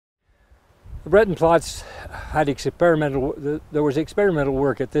Breton Plots had there was experimental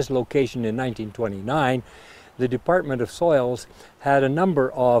work at this location in 1929. The Department of Soils had a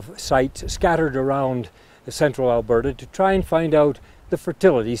number of sites scattered around central Alberta to try and find out the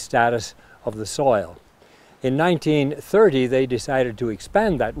fertility status of the soil. In 1930, they decided to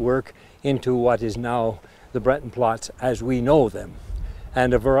expand that work into what is now the Breton Plots as we know them.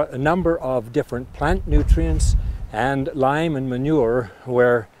 And a number of different plant nutrients and lime and manure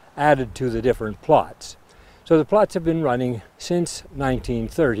were added to the different plots. So the plots have been running since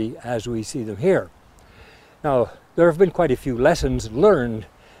 1930 as we see them here. Now, there have been quite a few lessons learned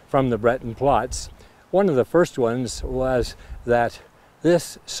from the Breton Plots. One of the first ones was that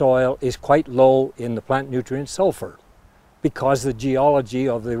this soil is quite low in the plant nutrient sulfur because the geology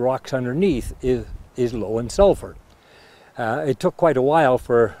of the rocks underneath is low in sulfur. It took quite a while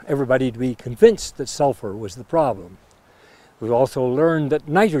for everybody to be convinced that sulfur was the problem. We've also learned that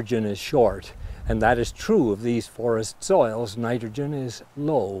nitrogen is short, and that is true of these forest soils. Nitrogen is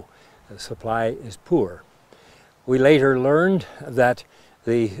low, the supply is poor. We later learned that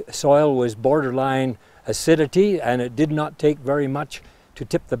the soil was borderline acidity, and it did not take very much to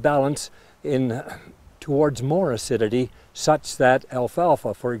tip the balance towards more acidity, such that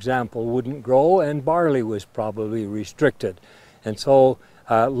alfalfa, for example, wouldn't grow, and barley was probably restricted. And so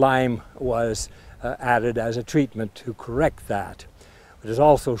lime was added as a treatment to correct that. It is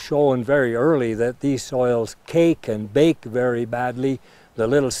also shown very early that these soils cake and bake very badly. The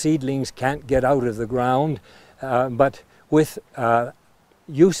little seedlings can't get out of the ground, but with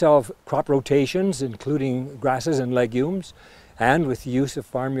use of crop rotations, including grasses and legumes, and with the use of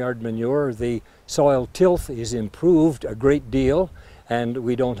farmyard manure, the soil tilth is improved a great deal, and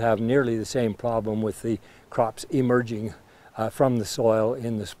we don't have nearly the same problem with the crops emerging from the soil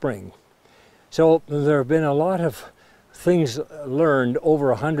in the spring. So there have been a lot of things learned. Over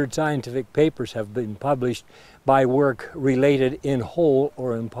 100 scientific papers have been published by work related in whole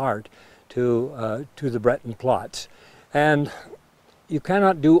or in part to the Breton Plots. And you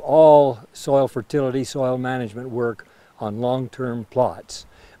cannot do all soil fertility, soil management work on long-term plots,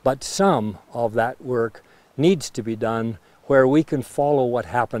 but some of that work needs to be done where we can follow what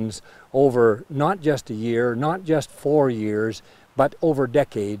happens over not just a year, not just 4 years, but over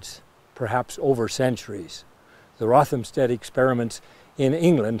decades, perhaps over centuries. The Rothamsted experiments in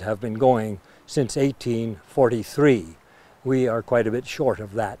England have been going since 1843. We are quite a bit short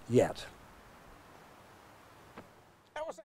of that yet.